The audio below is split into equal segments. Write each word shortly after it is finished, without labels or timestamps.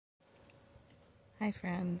Hi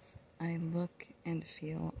friends, I look and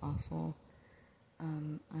feel awful.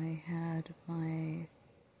 I had my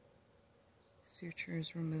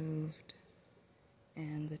sutures removed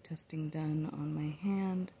and the testing done on my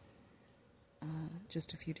hand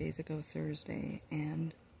just a few days ago, Thursday,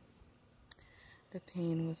 and the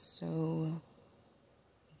pain was so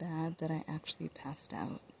bad that I actually passed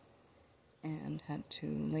out and had to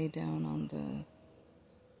lay down on the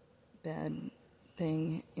bed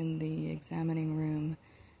thing in the examining room,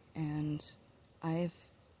 and I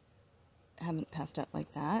haven't passed out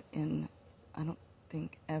like that in, I don't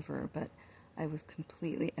think ever, but I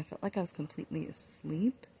felt like I was completely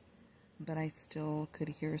asleep, but I still could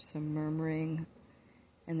hear some murmuring,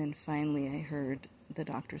 and then finally I heard the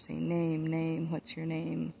doctor say, name, what's your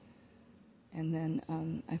name? And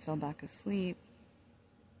then I fell back asleep.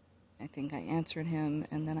 I think I answered him,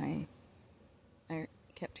 and then I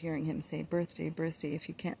kept hearing him say, birthday, if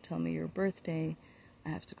you can't tell me your birthday, I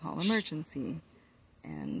have to call emergency.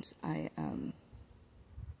 And I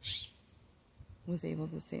was able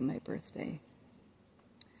to say my birthday.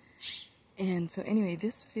 And so anyway,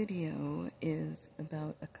 this video is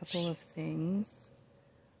about a couple of things.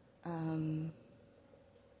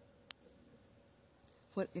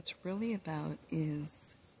 What it's really about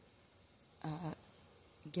is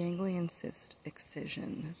ganglion cyst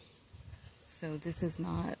excision. So this is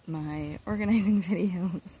not my organizing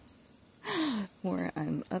videos where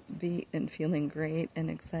I'm upbeat and feeling great and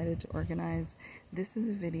excited to organize. This is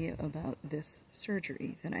a video about this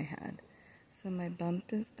surgery that I had. So my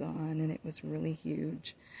bump is gone and it was really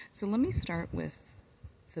huge. So let me start with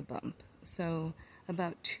the bump. So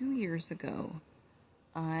about 2 years ago,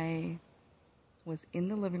 I was in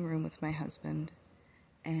the living room with my husband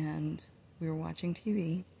and we were watching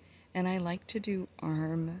TV, and I like to do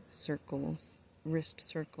arm circles, wrist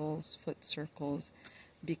circles, foot circles,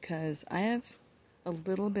 because I have a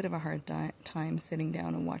little bit of a hard time sitting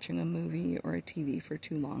down and watching a movie or a TV for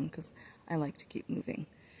too long, because I like to keep moving.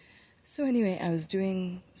 So anyway, I was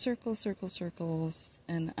doing circles,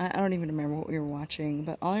 and I don't even remember what we were watching,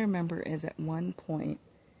 but all I remember is at one point,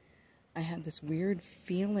 I had this weird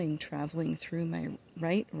feeling traveling through my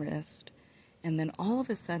right wrist, and then all of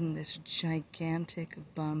a sudden this gigantic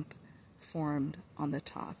bump formed on the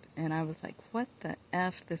top. And I was like, what the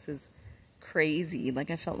F? This is crazy.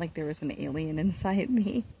 Like, I felt like there was an alien inside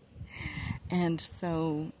me. And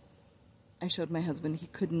so I showed my husband. He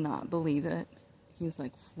could not believe it. He was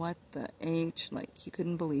like, what the H? Like, he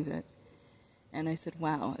couldn't believe it. And I said,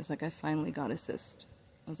 wow. It's like, I finally got a cyst.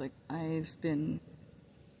 I was like, I've been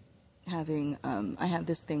having, I have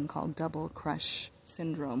this thing called double crush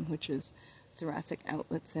syndrome, which is thoracic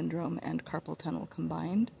outlet syndrome and carpal tunnel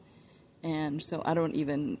combined. And so I don't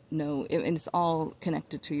even know, and it's all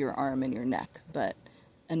connected to your arm and your neck,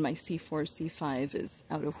 and my C4, C5 is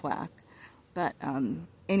out of whack. But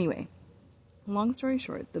anyway, long story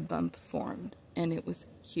short, the bump formed, and it was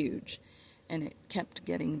huge, and it kept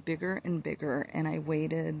getting bigger and bigger, and I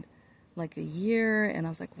waited like a year, and I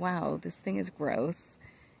was like, wow, this thing is gross.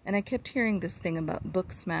 And I kept hearing this thing about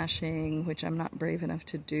book smashing, which I'm not brave enough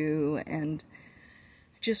to do, and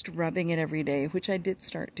just rubbing it every day, which I did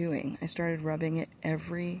start doing. I started rubbing it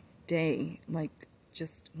every day, like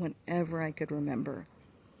just whenever I could remember.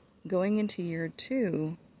 Going into year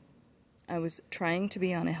 2, I was trying to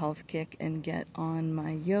be on a health kick and get on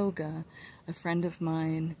my yoga. A friend of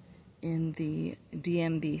mine in the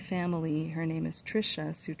DMB family, her name is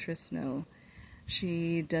Trisha Sutrisno.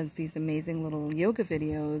 She does these amazing little yoga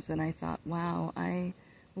videos, and I thought, wow, I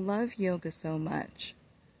love yoga so much.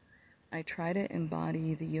 I try to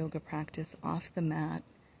embody the yoga practice off the mat,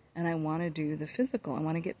 and I want to do the physical. I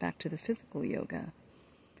want to get back to the physical yoga.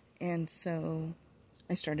 And so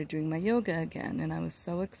I started doing my yoga again, and I was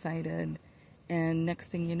so excited. And next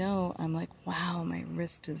thing you know, I'm like, wow, my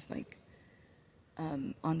wrist is like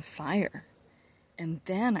on fire. And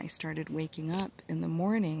then I started waking up in the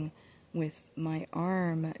morning with my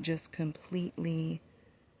arm just completely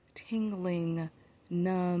tingling,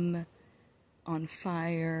 numb, on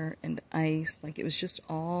fire and ice. Like, it was just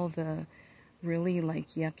all the really like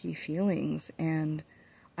yucky feelings. And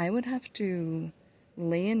I would have to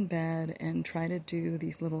lay in bed and try to do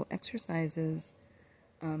these little exercises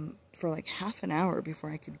for like half an hour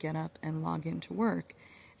before I could get up and log into work.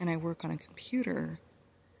 And I work on a computer,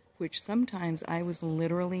 which sometimes I was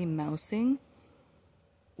literally mousing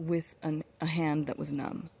with a hand that was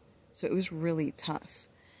numb. So it was really tough.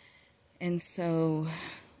 And so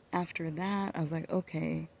after that, I was like,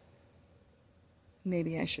 okay,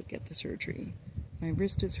 maybe I should get the surgery. My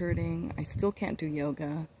wrist is hurting. I still can't do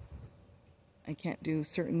yoga. I can't do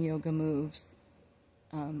certain yoga moves.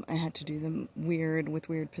 I had to do them with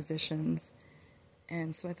weird positions.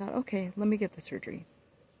 And so I thought, okay, let me get the surgery.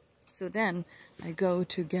 So then I go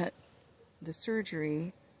to get the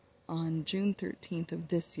surgery on June 13th of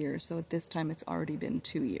this year. So at this time, it's already been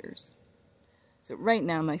 2 years. So right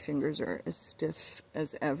now, my fingers are as stiff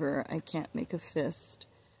as ever. I can't make a fist.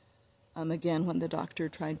 Again, when the doctor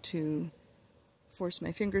tried to force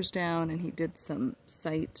my fingers down and he did some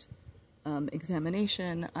sight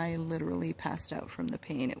examination, I literally passed out from the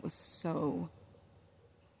pain. It was so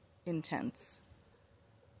intense.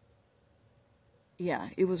 Yeah,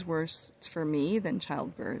 it was worse for me than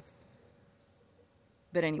childbirth.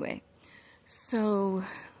 But anyway, so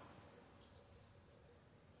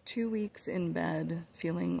 2 weeks in bed,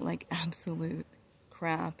 feeling like absolute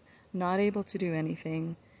crap, not able to do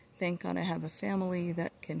anything. Thank God I have a family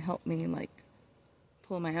that can help me, like,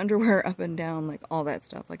 pull my underwear up and down, like, all that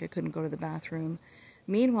stuff. Like, I couldn't go to the bathroom.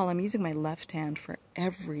 Meanwhile, I'm using my left hand for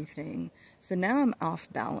everything. So now I'm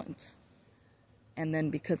off balance. And then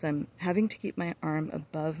because I'm having to keep my arm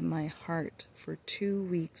above my heart for 2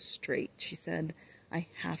 weeks straight, she said, I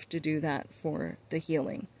have to do that for the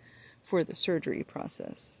healing, for the surgery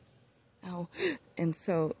process. Ow. And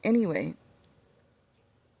so, anyway,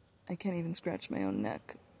 I can't even scratch my own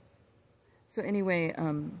neck. So anyway,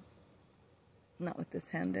 not with this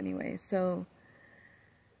hand anyway. So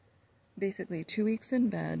basically 2 weeks in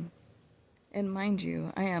bed, and mind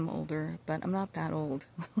you, I am older, but I'm not that old,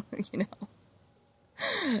 you know.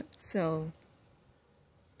 So,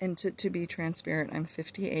 and to be transparent, I'm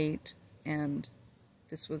 58, and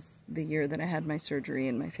this was the year that I had my surgery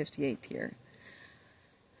in my 58th year.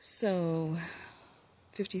 So,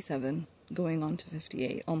 57, going on to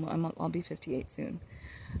 58. I'll be 58 soon.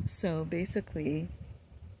 So basically,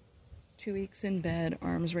 2 weeks in bed,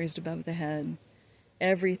 arms raised above the head,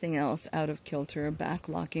 everything else out of kilter, back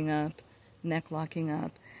locking up, neck locking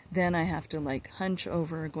up. Then I have to like hunch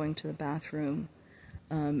over going to the bathroom.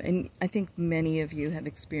 And I think many of you have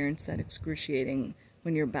experienced that excruciating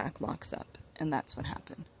when your back locks up, and that's what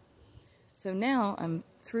happened. So now I'm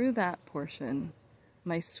through that portion.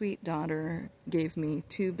 My sweet daughter gave me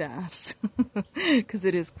 2 baths because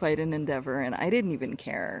it is quite an endeavor, and I didn't even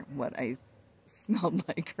care what I smelled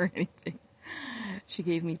like or anything. She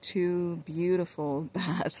gave me 2 beautiful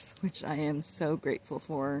baths, which I am so grateful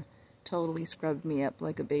for. Totally scrubbed me up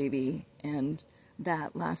like a baby, and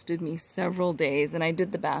that lasted me several days, and I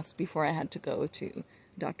did the baths before I had to go to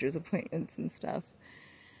doctor's appointments and stuff.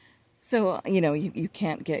 So, you know, you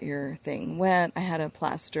can't get your thing wet. I had a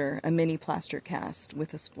mini plaster cast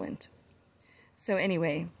with a splint. So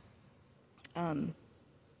anyway, now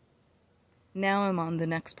I'm on the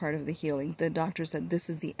next part of the healing. The doctor said this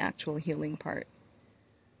is the actual healing part.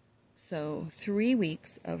 So 3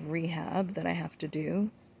 weeks of rehab that I have to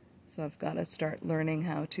do. So I've got to start learning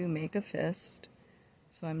how to make a fist.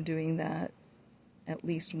 So I'm doing that at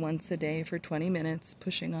least once a day for 20 minutes,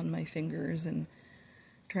 pushing on my fingers and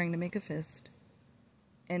trying to make a fist.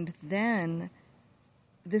 And then,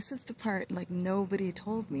 this is the part like nobody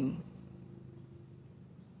told me.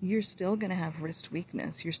 You're still going to have wrist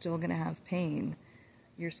weakness. You're still going to have pain.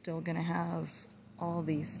 You're still going to have all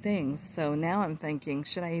these things. So now I'm thinking,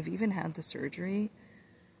 should I have even had the surgery?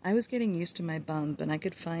 I was getting used to my bump, and I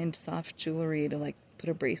could find soft jewelry to like put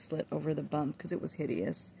a bracelet over the bump because it was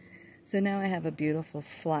hideous. So now I have a beautiful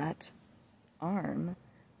flat arm,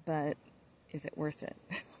 but is it worth it?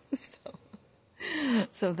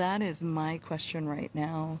 So that is my question right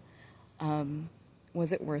now.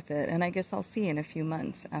 Was it worth it? And I guess I'll see in a few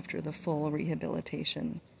months after the full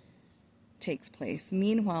rehabilitation takes place.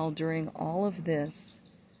 Meanwhile, during all of this,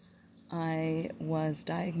 I was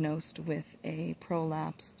diagnosed with a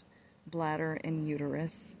prolapsed bladder and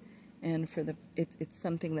uterus. And it's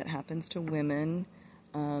something that happens to women,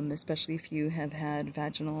 especially if you have had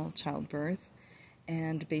vaginal childbirth.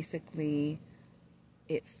 And basically,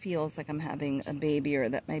 it feels like I'm having a baby or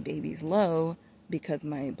that my baby's low because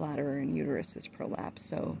my bladder and uterus is prolapsed.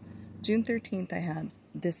 So June 13th, I had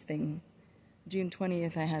this thing. June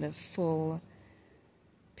 20th, I had a full,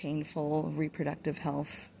 painful reproductive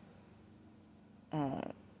health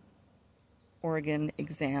organ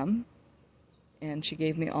exam. And she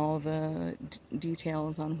gave me all the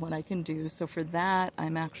details on what I can do. So for that,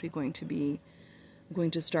 I'm actually going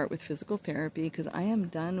to start with physical therapy because I am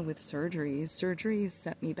done with surgeries. Surgeries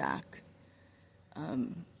set me back.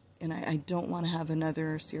 And I don't want to have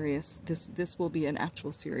another serious, this will be an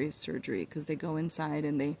actual serious surgery because they go inside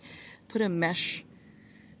and they put a mesh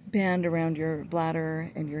band around your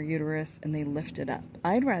bladder and your uterus and they lift it up.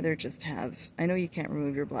 I'd rather just I know you can't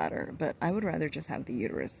remove your bladder, but I would rather just have the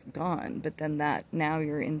uterus gone. But then now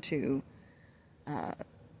you're into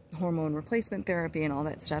hormone replacement therapy and all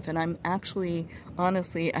that stuff. And I'm actually,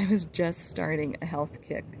 honestly, I was just starting a health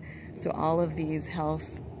kick. So all of these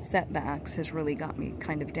health setbacks has really got me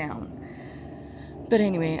kind of down. But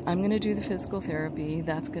anyway, I'm going to do the physical therapy.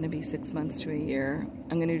 That's going to be 6 months to a year.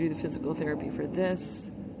 I'm going to do the physical therapy for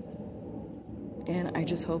this. And I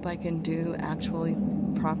just hope I can do actually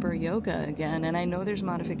proper yoga again. And I know there's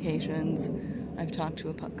modifications. I've talked to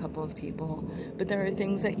a couple of people. But there are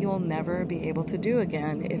things that you'll never be able to do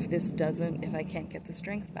again if I can't get the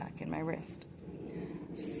strength back in my wrist.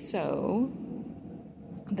 So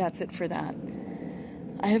that's it for that.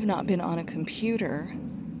 I have not been on a computer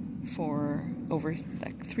for over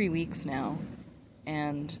 3 weeks now,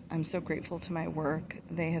 and I'm so grateful to my work.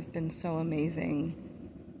 They have been so amazing,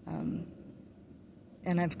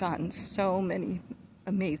 and I've gotten so many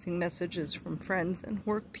amazing messages from friends and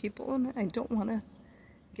work people, and I don't want to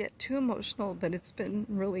get too emotional, but it's been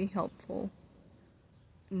really helpful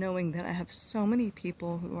knowing that I have so many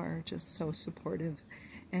people who are just so supportive,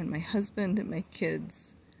 and my husband and my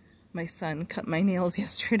kids. My son cut my nails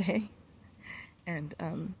yesterday, and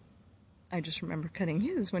I just remember cutting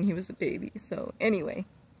his when he was a baby. So anyway,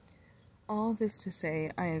 all this to say,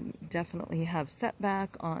 I definitely have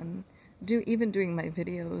setback on even doing my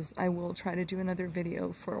videos. I will try to do another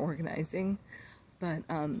video for organizing, but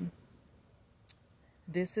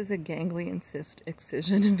this is a ganglion cyst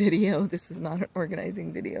excision video. This is not an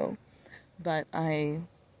organizing video, but I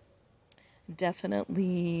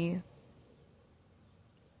definitely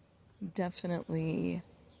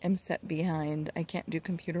am set behind. I can't do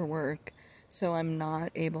computer work, so I'm not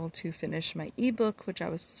able to finish my ebook, which I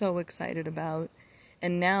was so excited about.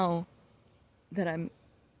 And now that I'm,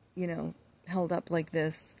 held up like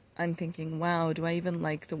this, I'm thinking, wow, do I even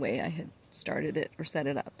like the way I had started it or set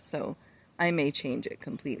it up? So I may change it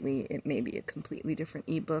completely. It may be a completely different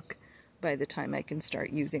ebook by the time I can start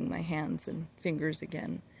using my hands and fingers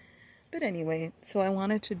again. But anyway, so I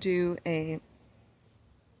wanted to do a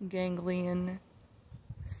ganglion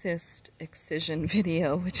cyst excision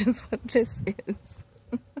video, which is what this is.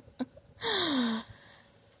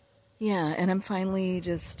 Yeah, and I'm finally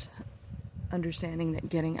just understanding that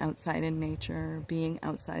getting outside in nature, being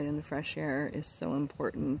outside in the fresh air is so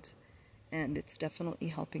important, and it's definitely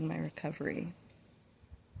helping my recovery.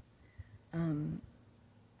 And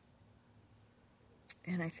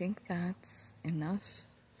I think that's enough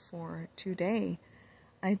for today.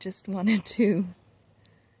 I just wanted to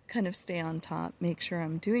kind of stay on top, make sure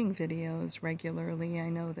I'm doing videos regularly. I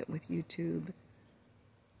know that with YouTube,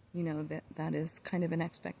 that is kind of an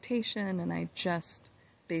expectation, and I just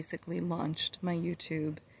basically launched my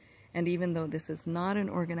YouTube. And even though this is not an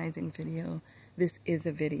organizing video, this is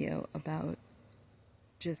a video about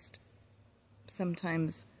just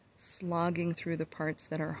sometimes slogging through the parts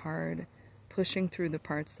that are hard, pushing through the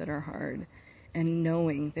parts that are hard, and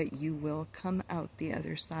knowing that you will come out the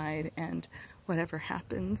other side, and whatever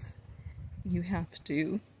happens, you have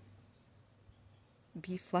to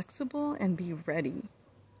be flexible and be ready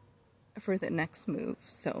for the next move.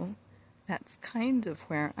 So that's kind of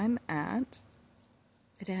where I'm at.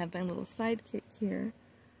 I have my little sidekick here.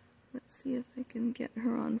 Let's see if I can get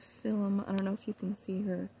her on film. I don't know if you can see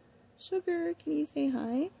her. Sugar, can you say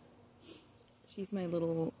hi? She's my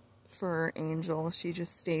little fur angel. She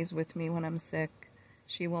just stays with me when I'm sick.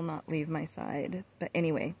 She will not leave my side. But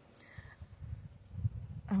anyway,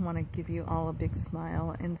 I want to give you all a big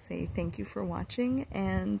smile and say thank you for watching.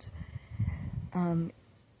 And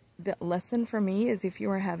the lesson for me is, if you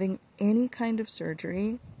are having any kind of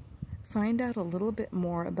surgery, find out a little bit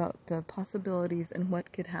more about the possibilities and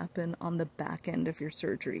what could happen on the back end of your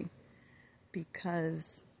surgery,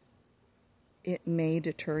 because it may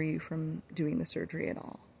deter you from doing the surgery at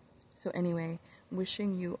all. So anyway,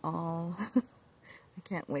 wishing you all, I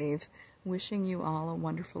can't wave, wishing you all a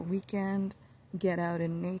wonderful weekend. Get out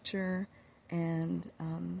in nature and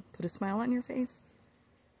put a smile on your face.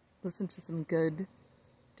 Listen to some good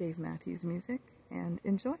Dave Matthews music and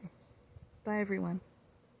enjoy. Bye, everyone.